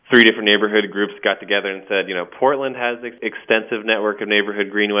three different neighborhood groups got together and said, Portland has an extensive network of neighborhood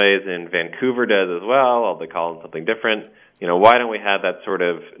greenways, and Vancouver does as well, although they call them something different. Why don't we have that sort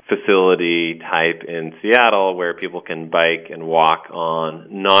of facility type in Seattle where people can bike and walk on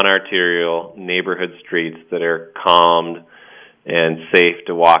non-arterial neighborhood streets that are calmed and safe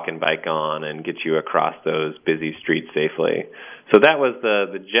to walk and bike on and get you across those busy streets safely. So that was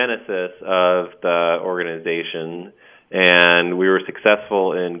the genesis of the organization, and we were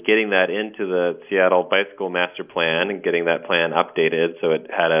successful in getting that into the Seattle Bicycle Master Plan and getting that plan updated so it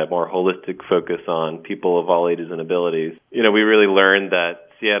had a more holistic focus on people of all ages and abilities. We really learned that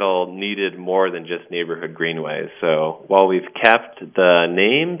Seattle needed more than just neighborhood greenways. So while we've kept the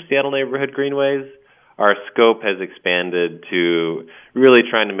name Seattle Neighborhood Greenways, our scope has expanded to really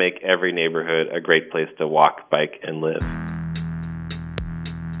trying to make every neighborhood a great place to walk, bike, and live.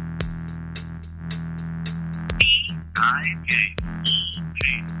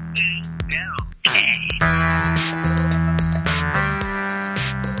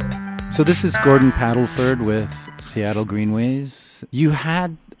 So this is Gordon Paddleford with Seattle Greenways. You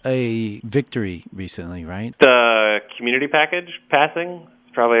had a victory recently, right? The community package passing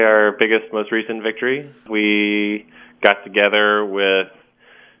is probably our biggest, most recent victory. We got together with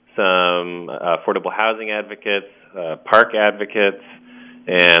some affordable housing advocates, park advocates,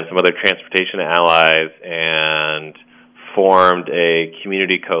 and some other transportation allies, and formed a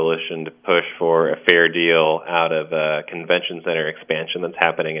community coalition to push for a fair deal out of a convention center expansion that's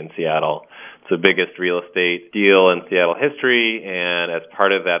happening in Seattle. It's the biggest real estate deal in Seattle history, and as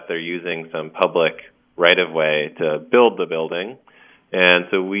part of that, they're using some public right-of-way to build the building. And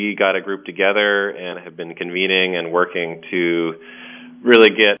so we got a group together and have been convening and working to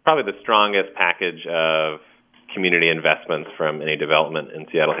really get probably the strongest package of community investments from any development in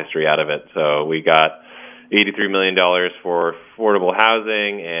Seattle history out of it. So we got $83 million for affordable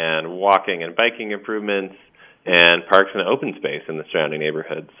housing and walking and biking improvements and parks and open space in the surrounding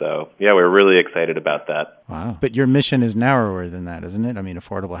neighborhood. So, yeah, we're really excited about that. Wow. But your mission is narrower than that, isn't it? I mean,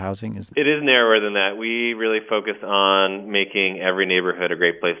 affordable housing is... It is narrower than that. We really focus on making every neighborhood a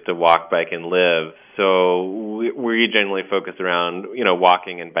great place to walk, bike, and live. So we generally focus around,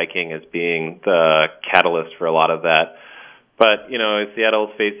 walking and biking as being the catalyst for a lot of that. But, Seattle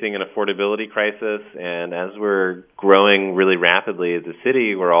is facing an affordability crisis, and as we're growing really rapidly as a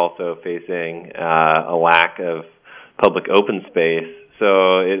city, we're also facing a lack of public open space.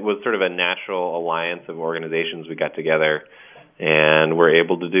 So it was sort of a natural alliance of organizations we got together, and we're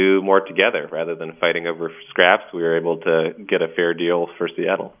able to do more together. Rather than fighting over scraps, we were able to get a fair deal for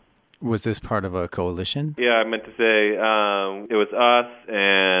Seattle. Was this part of a coalition? Yeah, I meant to say it was us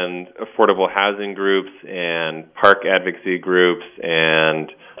and affordable housing groups and park advocacy groups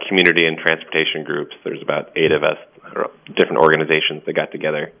and community and transportation groups. There's about 8 of us, different organizations that got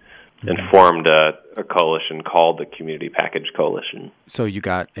together and formed a coalition called the Community Package Coalition. So you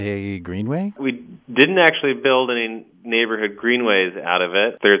got a greenway? We didn't actually build any neighborhood greenways out of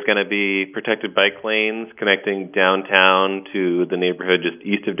it. There's going to be protected bike lanes connecting downtown to the neighborhood just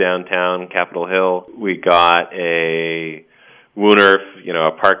east of downtown, Capitol Hill. We got a Wooners,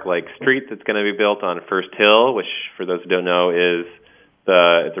 a park-like street that's going to be built on First Hill, which, for those who don't know,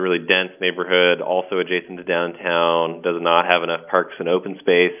 it's a really dense neighborhood, also adjacent to downtown, does not have enough parks and open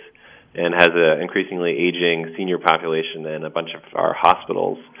space, and has an increasingly aging senior population and a bunch of our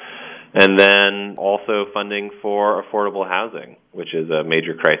hospitals. And then also funding for affordable housing, which is a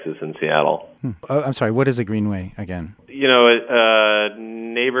major crisis in Seattle. I'm sorry, what is a greenway again? A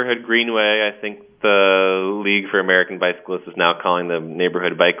neighborhood greenway, I think the League for American Bicyclists is now calling them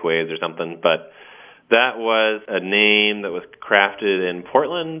neighborhood bikeways or something, but that was a name that was crafted in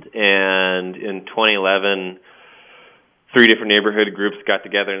Portland, and in 2011, 3 different neighborhood groups got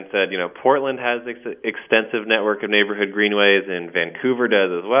together and said, Portland has an extensive network of neighborhood greenways, and Vancouver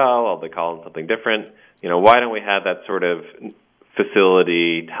does as well, although they call them something different. Why don't we have that sort of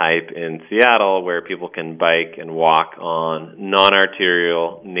facility type in Seattle where people can bike and walk on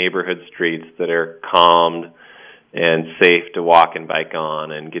non-arterial neighborhood streets that are calmed and safe to walk and bike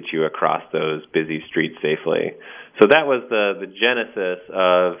on and get you across those busy streets safely. So that was the genesis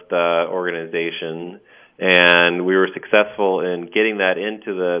of the organization. And we were successful in getting that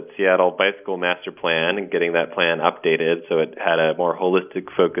into the Seattle Bicycle Master Plan and getting that plan updated so it had a more holistic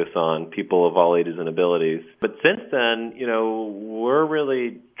focus on people of all ages and abilities. But since then, we're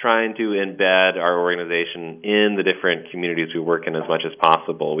really trying to embed our organization in the different communities we work in as much as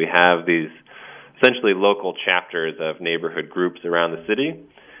possible. We have these essentially local chapters of neighborhood groups around the city,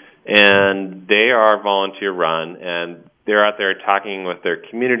 and they are volunteer run, and they're out there talking with their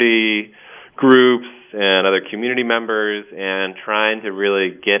community groups, and other community members and trying to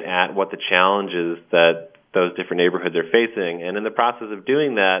really get at what the challenges that those different neighborhoods are facing. And in the process of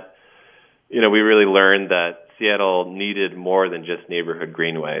doing that, we really learned that Seattle needed more than just neighborhood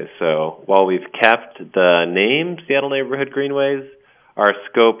greenways. So while we've kept the name Seattle Neighborhood Greenways, our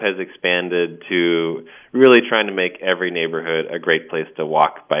scope has expanded to really trying to make every neighborhood a great place to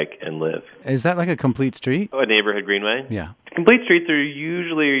walk, bike, and live. Is that like a complete street? A neighborhood greenway? Yeah. Complete streets are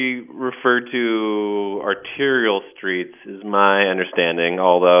usually referred to arterial streets, is my understanding,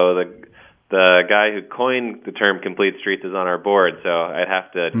 although the guy who coined the term complete streets is on our board, so I'd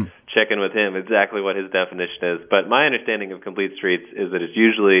have to check in with him exactly what his definition is. But my understanding of complete streets is that it's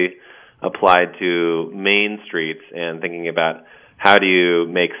usually applied to main streets and thinking about how do you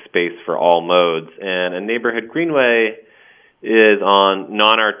make space for all modes. And a neighborhood greenway is on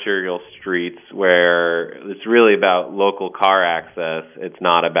non-arterial streets where it's really about local car access. It's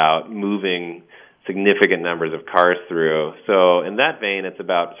not about moving significant numbers of cars through. So in that vein, it's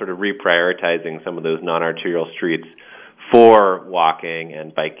about sort of reprioritizing some of those non-arterial streets for walking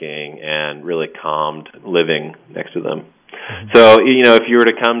and biking and really calmed living next to them. So, if you were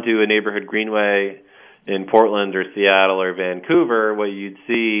to come to a neighborhood greenway in Portland or Seattle or Vancouver, what you'd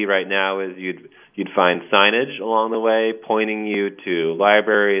see right now is you'd find signage along the way pointing you to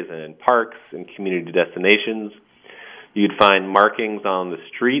libraries and parks and community destinations. You'd find markings on the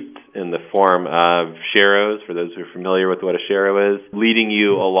street in the form of sharrows, for those who are familiar with what a sharrow is, leading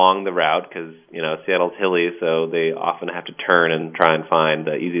you along the route because, Seattle's hilly, so they often have to turn and try and find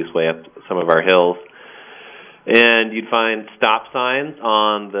the easiest way up some of our hills. And you'd find stop signs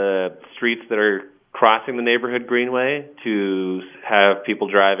on the streets that are crossing the neighborhood greenway to have people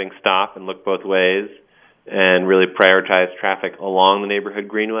driving stop and look both ways and really prioritize traffic along the neighborhood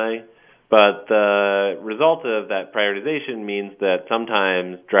greenway. But the result of that prioritization means that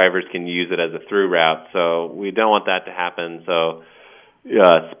sometimes drivers can use it as a through route, so we don't want that to happen. So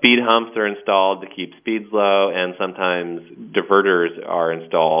speed humps are installed to keep speeds low, and sometimes diverters are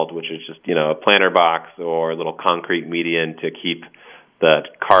installed, which is just, a planter box or a little concrete median to keep the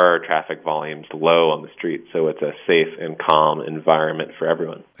car traffic volumes low on the street, so it's a safe and calm environment for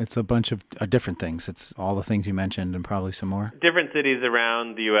everyone. It's a bunch of different things. It's all the things you mentioned and probably some more. Different cities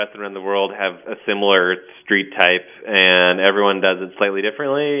around the U.S. and around the world have a similar street type, and everyone does it slightly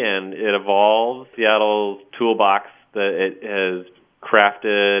differently, and it evolves. Seattle's toolbox that it has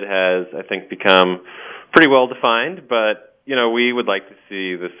crafted has, I think, become pretty well defined, but we would like to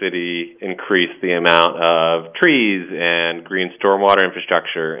see the city increase the amount of trees and green stormwater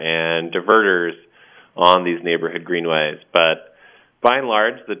infrastructure and diverters on these neighborhood greenways. But by and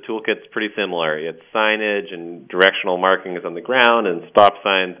large, the toolkit's pretty similar. It's signage and directional markings on the ground and stop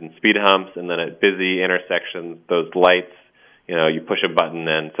signs and speed humps, and then at busy intersections, those lights, you push a button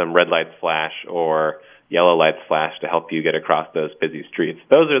and some red lights flash or yellow lights flash to help you get across those busy streets.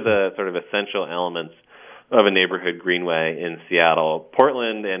 Those are the sort of essential elements of a neighborhood greenway in Seattle.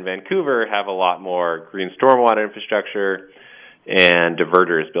 Portland and Vancouver have a lot more green stormwater infrastructure and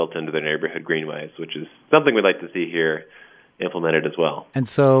diverters built into their neighborhood greenways, which is something we'd like to see here implemented as well. And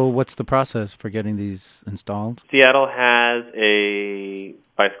so what's the process for getting these installed? Seattle has a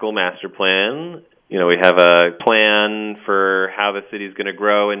bicycle master plan. We have a plan for how the city's going to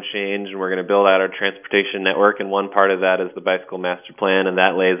grow and change, and we're going to build out our transportation network, and one part of that is the bicycle master plan, and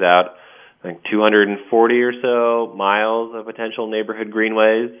that lays out 240 or so miles of potential neighborhood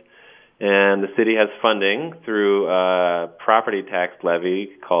greenways, and the city has funding through a property tax levy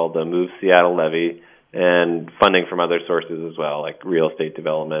called the Move Seattle Levy, and funding from other sources as well, like real estate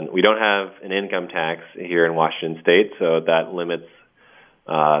development. We don't have an income tax here in Washington State, so that limits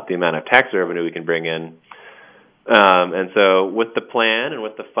the amount of tax revenue we can bring in. And so with the plan and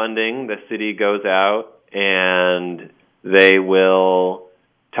with the funding, the city goes out and they will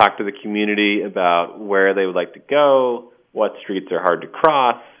talk to the community about where they would like to go, what streets are hard to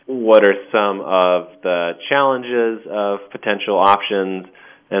cross, what are some of the challenges of potential options,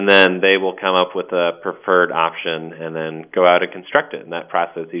 and then they will come up with a preferred option and then go out and construct it. And that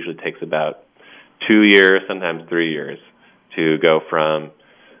process usually takes about 2 years, sometimes 3 years, to go from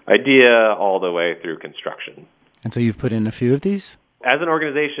idea all the way through construction. And so you've put in a few of these? As an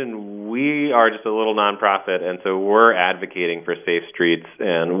organization, we are just a little nonprofit, and so we're advocating for safe streets,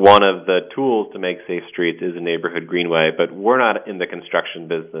 and one of the tools to make safe streets is a neighborhood greenway, but we're not in the construction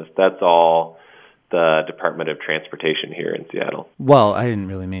business. That's all the Department of Transportation here in Seattle. Well, I didn't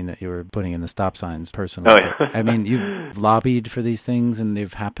really mean that you were putting in the stop signs personally. Oh, yeah. I mean, you've lobbied for these things and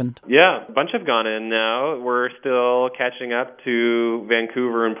they've happened? Yeah, a bunch have gone in now. We're still catching up to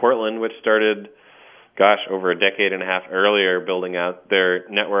Vancouver and Portland, which started over a decade and a half earlier building out their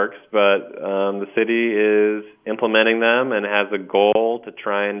networks, but the city is implementing them and has a goal to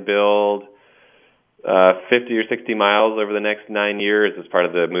try and build 50 or 60 miles over the next 9 years as part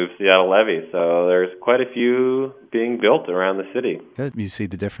of the Move Seattle levy. So there's quite a few being built around the city. Good. You see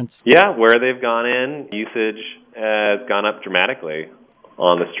the difference? Yeah, where they've gone in, usage has gone up dramatically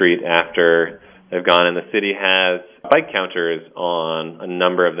on the street after they've gone in. The city has bike counters on a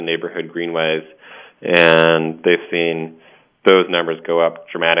number of the neighborhood greenways, and they've seen those numbers go up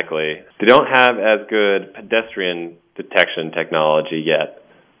dramatically. They don't have as good pedestrian detection technology yet,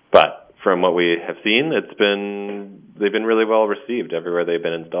 but from what we have seen, they've been really well received everywhere they've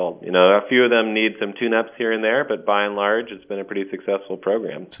been installed. A few of them need some tune-ups here and there, but by and large, it's been a pretty successful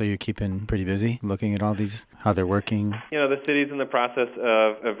program. So you're keeping pretty busy looking at all these, how they're working? The city's in the process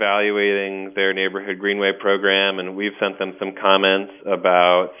of evaluating their neighborhood greenway program, and we've sent them some comments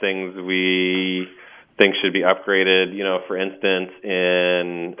about things we think should be upgraded. For instance,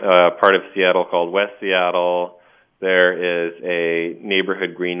 in a part of Seattle called West Seattle, there is a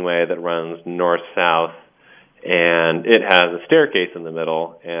neighborhood greenway that runs north-south, and it has a staircase in the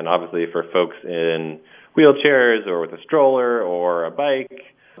middle. And obviously for folks in wheelchairs or with a stroller or a bike,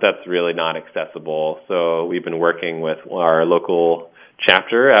 that's really not accessible. So we've been working with our local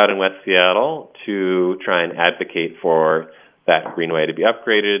chapter out in West Seattle to try and advocate for that greenway to be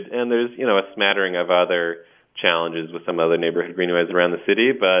upgraded. And there's, a smattering of other challenges with some other neighborhood greenways around the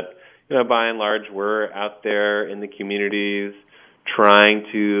city, but by and large, we're out there in the communities trying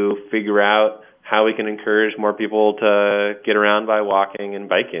to figure out how we can encourage more people to get around by walking and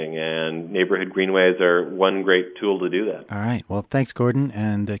biking, and neighborhood greenways are one great tool to do that. All right. Well, thanks, Gordon,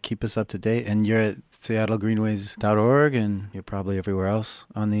 and keep us up to date. And you're at seattlegreenways.org, and you're probably everywhere else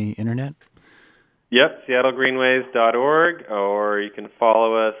on the internet? Yep, seattlegreenways.org, or you can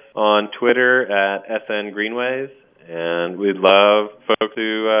follow us on Twitter at SNGreenways. And we'd love folks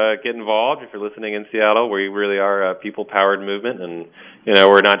to get involved. If you're listening in Seattle, we really are a people-powered movement. And,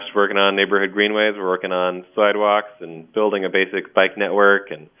 we're not just working on neighborhood greenways. We're working on sidewalks and building a basic bike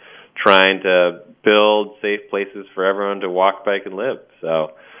network and trying to build safe places for everyone to walk, bike, and live.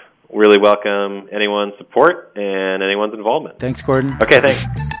 So really welcome anyone's support and anyone's involvement. Thanks, Gordon. Okay, thanks.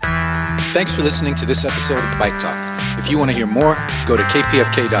 Thanks for listening to this episode of Bike Talk. If you want to hear more, go to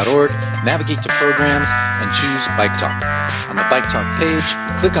kpfk.org, navigate to programs, and choose Bike Talk. On the Bike Talk page,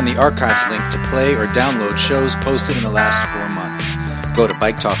 click on the archives link to play or download shows posted in the last 4 months. Go to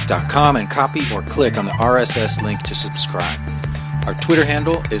biketalk.com and copy or click on the RSS link to subscribe. Our Twitter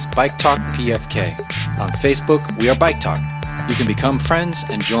handle is BikeTalkPFK. On Facebook, we are Bike Talk. You can become friends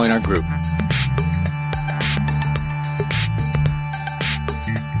and join our group.